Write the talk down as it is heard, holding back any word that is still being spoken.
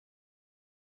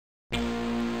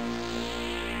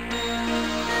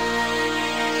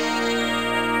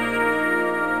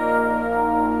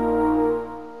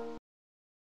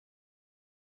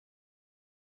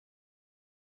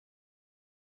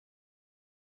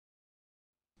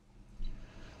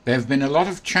There have been a lot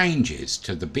of changes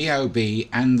to the BOB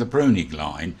and the Brunig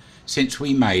Line since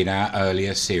we made our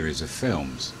earlier series of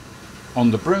films. On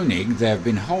the Brunig there have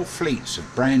been whole fleets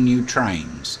of brand new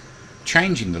trains,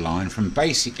 changing the line from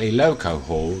basically loco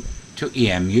haul to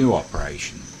EMU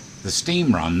operation. The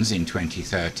steam runs in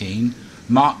 2013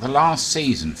 marked the last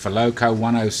season for Loco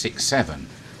 1067,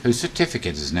 whose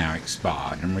certificate has now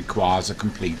expired and requires a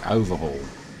complete overhaul.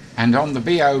 And on the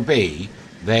BOB,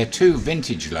 their two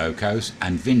vintage locos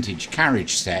and vintage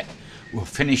carriage set were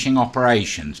finishing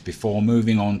operations before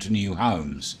moving on to new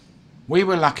homes. We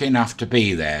were lucky enough to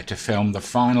be there to film the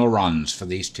final runs for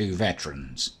these two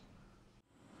veterans.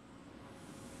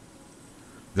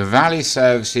 The valley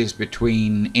services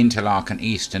between Interlaken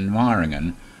East and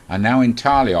Meiringen are now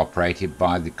entirely operated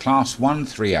by the Class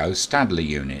 130 Stadler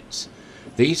units.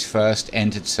 These first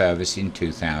entered service in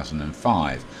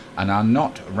 2005 and are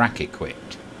not rack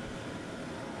equipped.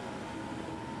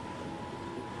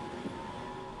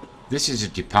 This is a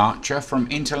departure from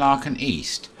Interlaken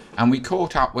East, and we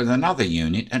caught up with another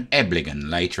unit at Eblingen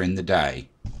later in the day.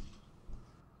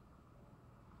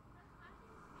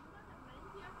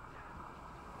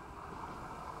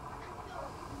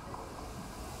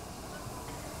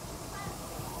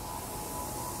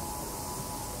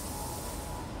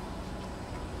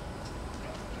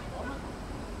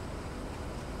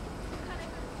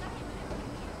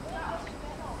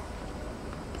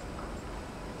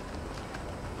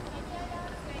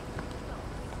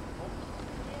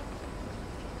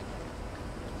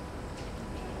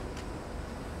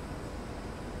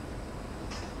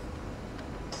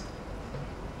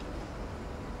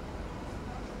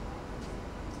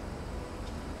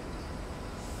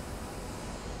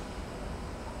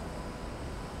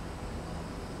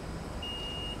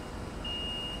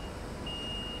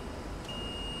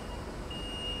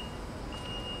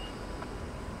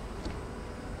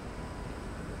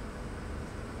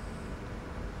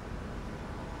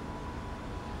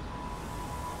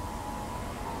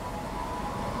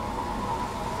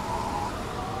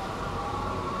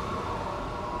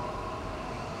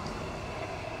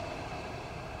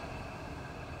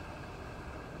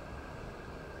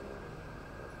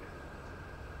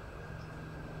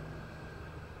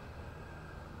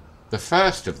 The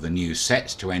first of the new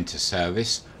sets to enter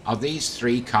service are these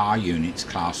three car units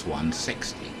Class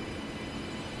 160.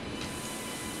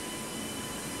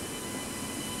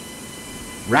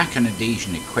 Rack and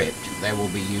adhesion equipped, they will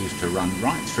be used to run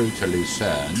right through to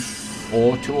Lucerne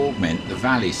or to augment the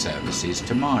valley services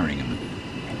to Meiringen.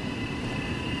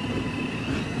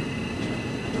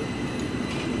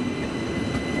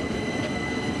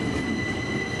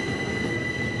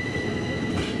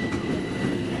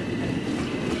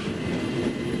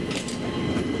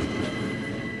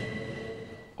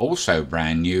 Also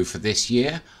brand new for this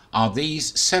year are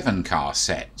these 7-car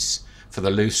sets for the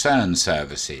Lucerne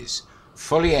services.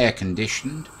 Fully air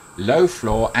conditioned, low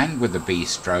floor and with a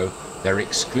bistro, they're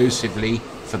exclusively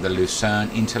for the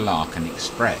Lucerne Interlaken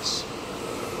Express.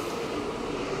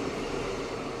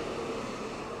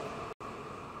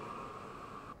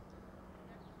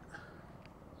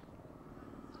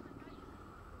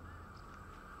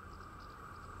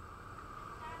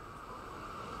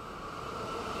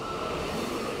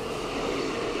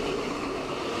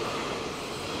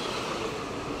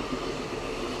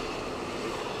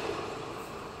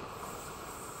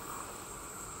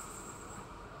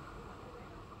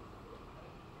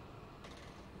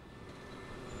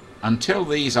 Until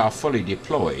these are fully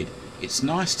deployed, it's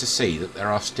nice to see that there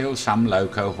are still some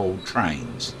loco-hauled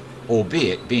trains,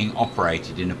 albeit being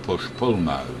operated in a push-pull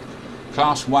mode.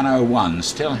 Class 101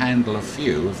 still handle a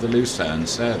few of the Lucerne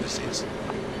services.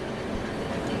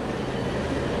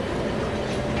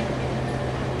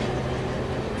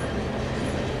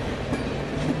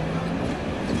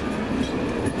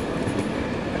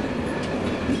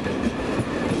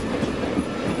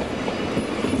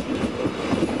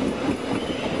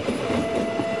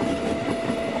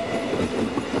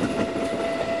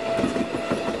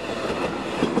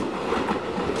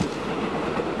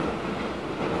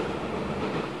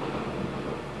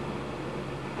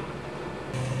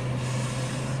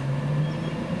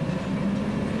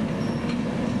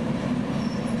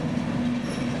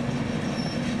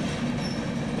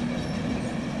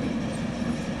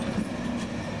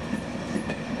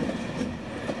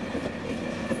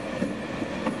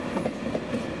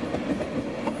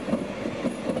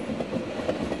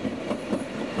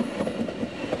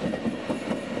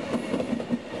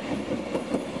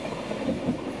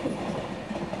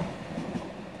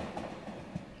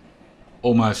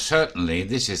 Almost certainly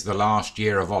this is the last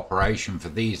year of operation for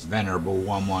these venerable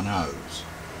 110s.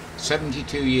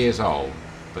 72 years old,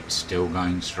 but still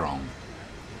going strong.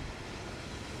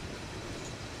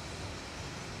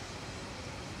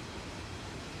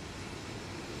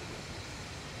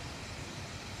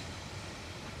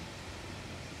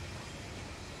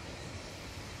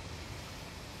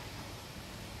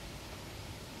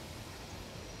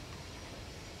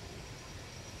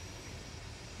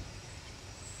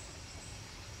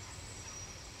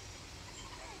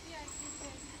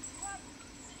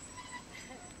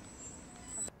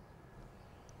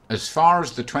 As far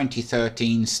as the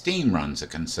 2013 steam runs are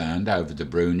concerned over the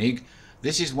Brunig,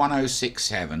 this is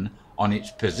 1067 on its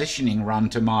positioning run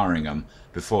to Marringham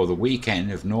before the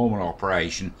weekend of normal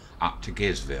operation up to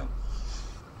Gisville.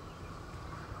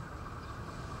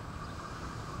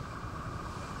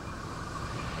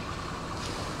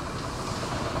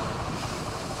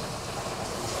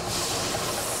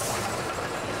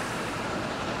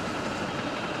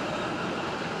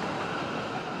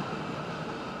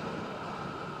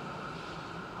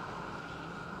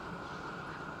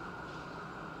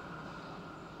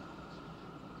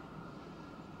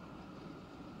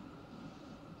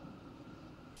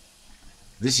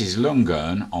 This is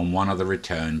Lungern on one of the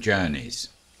return journeys.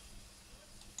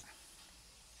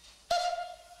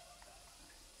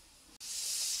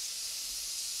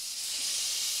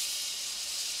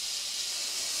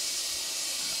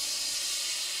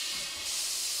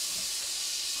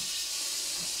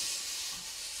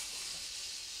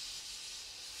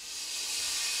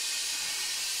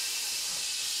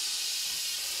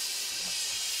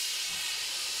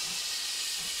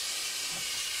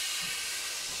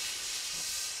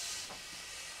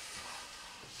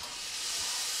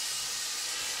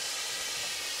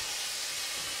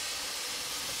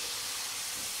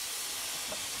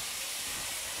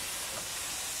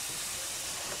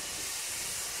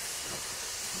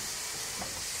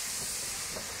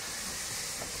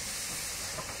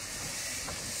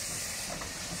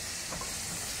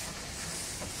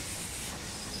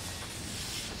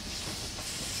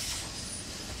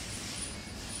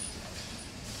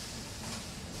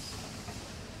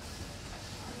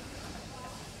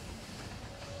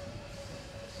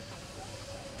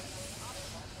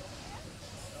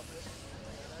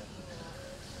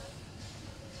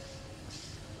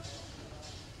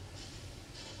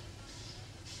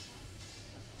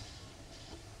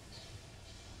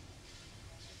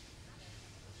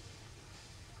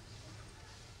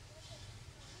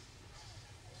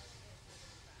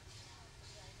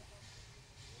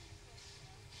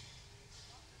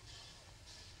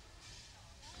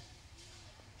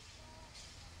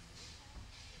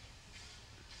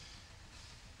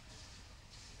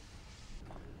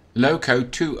 Loco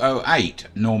 208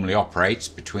 normally operates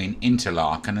between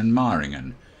Interlaken and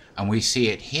Marringen, and we see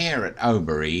it here at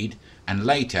Oberried and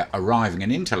later arriving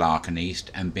at Interlaken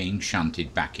East and being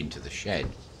shunted back into the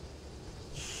shed.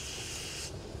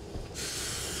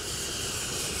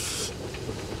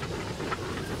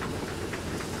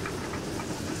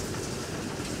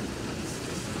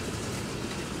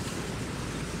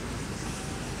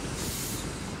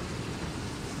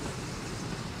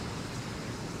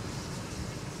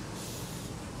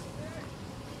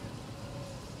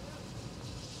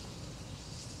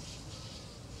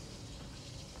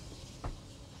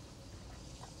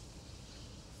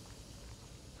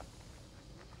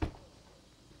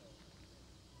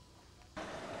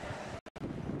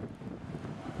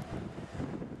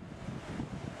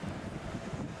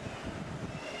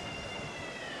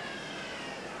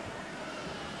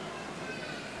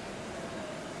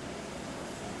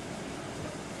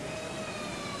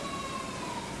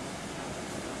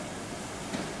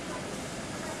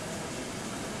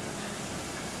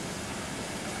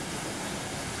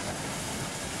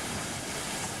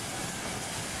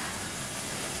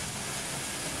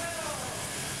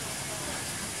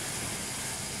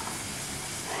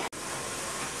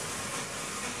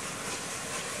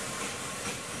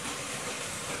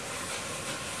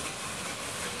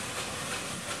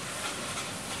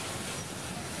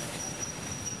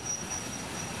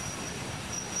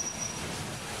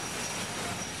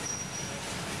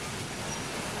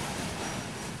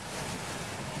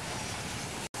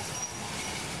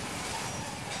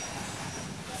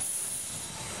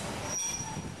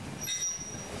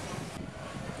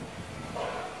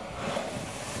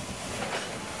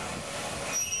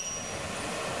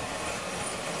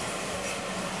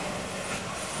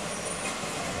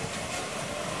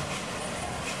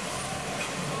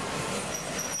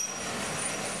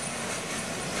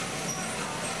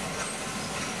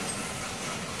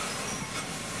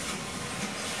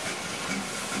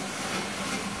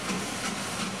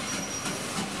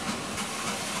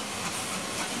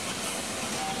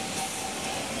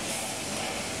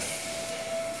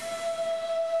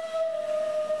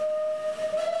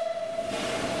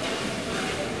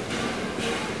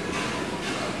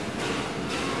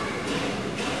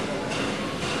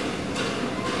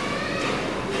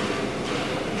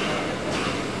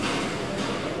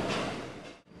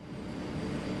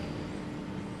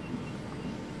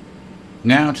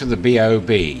 Now to the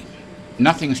BOB.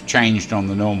 Nothing's changed on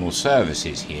the normal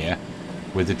services here,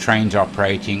 with the trains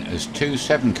operating as two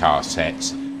 7-car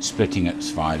sets splitting at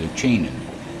Zweiluchinen.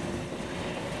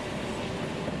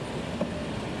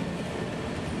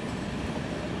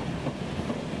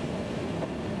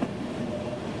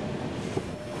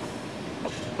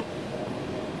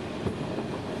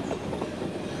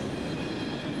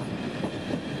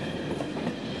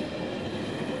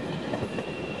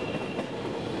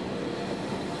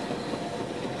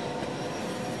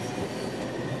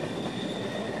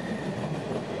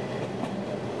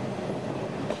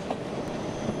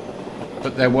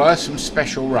 But there were some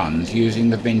special runs using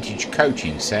the vintage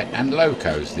coaching set and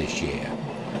locos this year.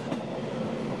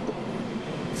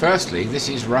 Firstly, this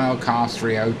is Railcar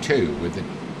 302 with the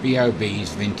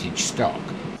BOB's vintage stock.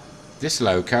 This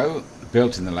loco,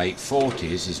 built in the late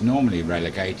 40s, is normally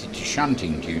relegated to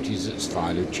shunting duties at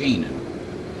Zweiluchinen.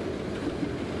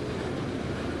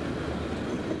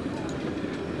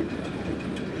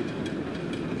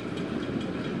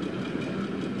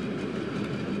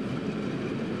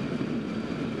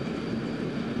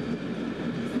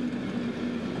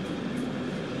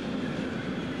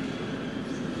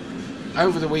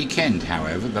 Over the weekend,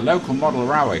 however, the local model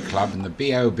railway club and the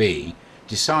BOB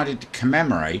decided to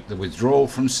commemorate the withdrawal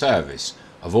from service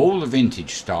of all the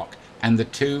vintage stock and the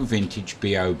two vintage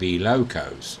BOB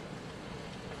locos.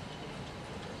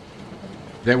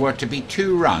 There were to be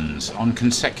two runs on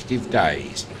consecutive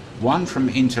days, one from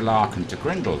Interlaken to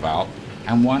Grindelwald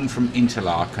and one from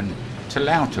Interlaken to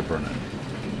Lauterbrunnen.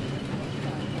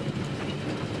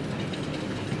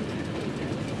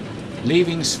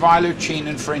 Leaving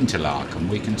Zweiluchinen for Interlaken,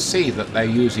 we can see that they're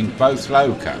using both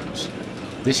locos.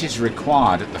 This is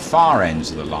required at the far ends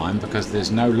of the line because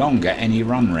there's no longer any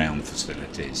run-round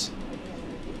facilities.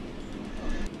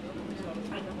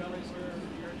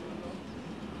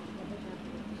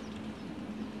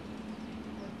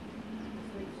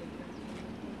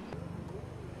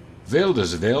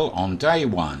 Wilderswil on day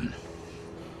one.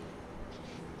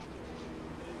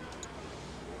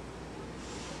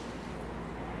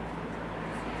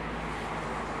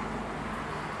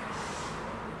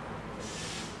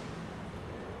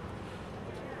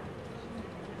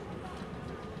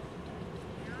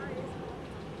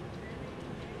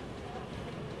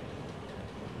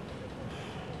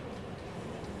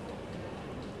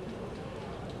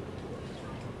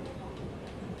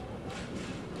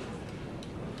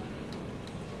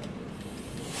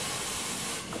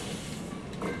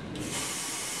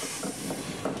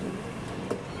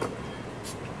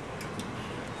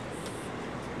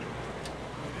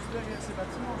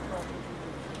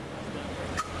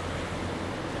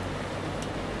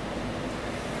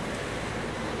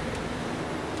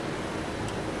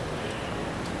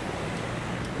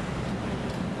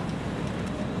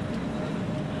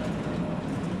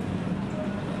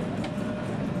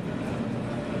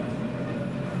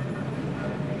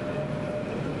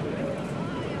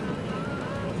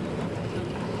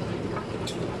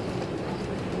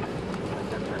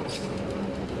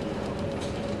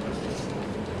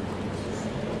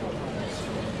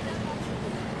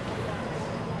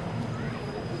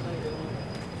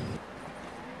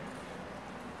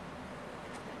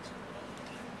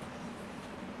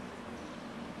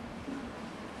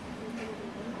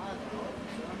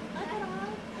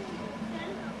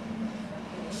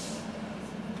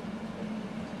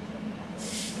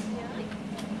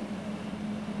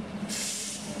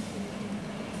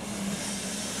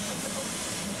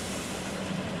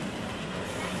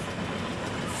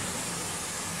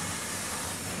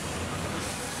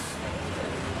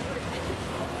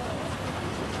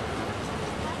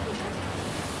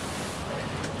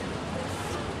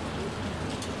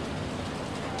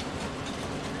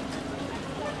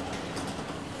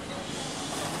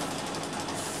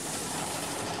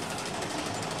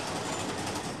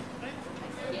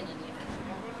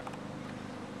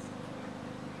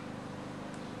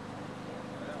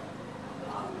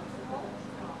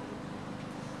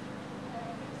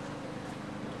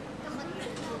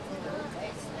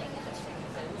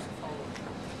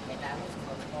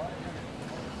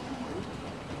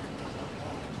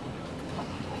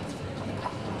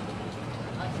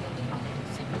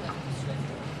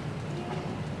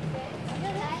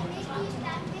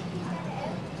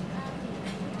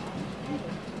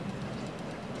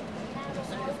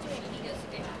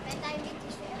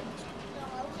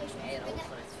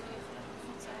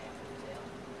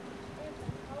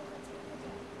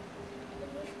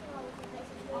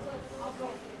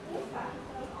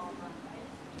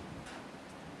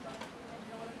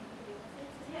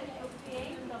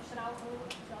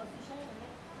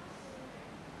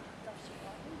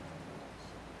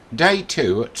 Day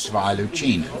 2 at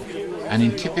Zweiluchinen, and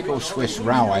in typical Swiss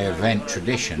railway event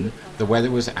tradition, the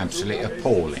weather was absolutely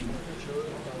appalling.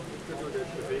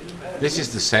 This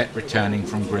is the set returning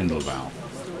from Grindelwald.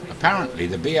 Apparently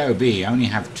the BOB only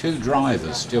have 2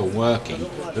 drivers still working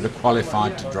that are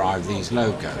qualified to drive these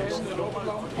locos.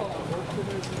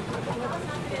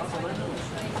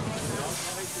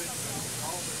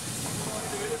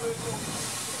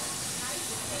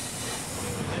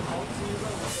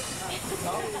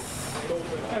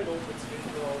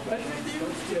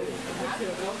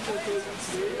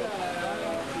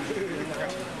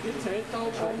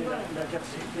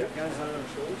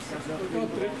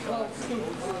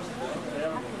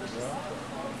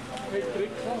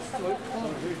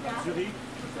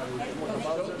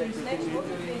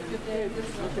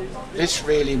 This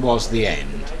really was the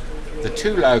end. The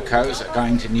 2 locos are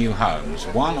going to new homes,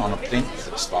 one on a plinth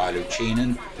at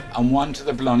Zweiluchinen and one to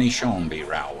the Blony-Chambly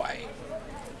railway.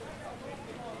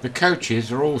 The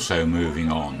coaches are also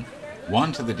moving on,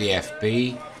 one to the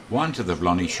DFB, one to the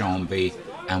Blony-Chambly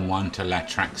and one to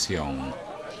l'Attraction.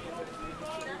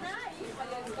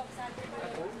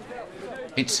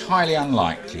 It's highly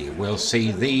unlikely we'll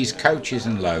see these coaches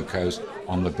and locos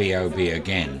on the BOB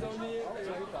again,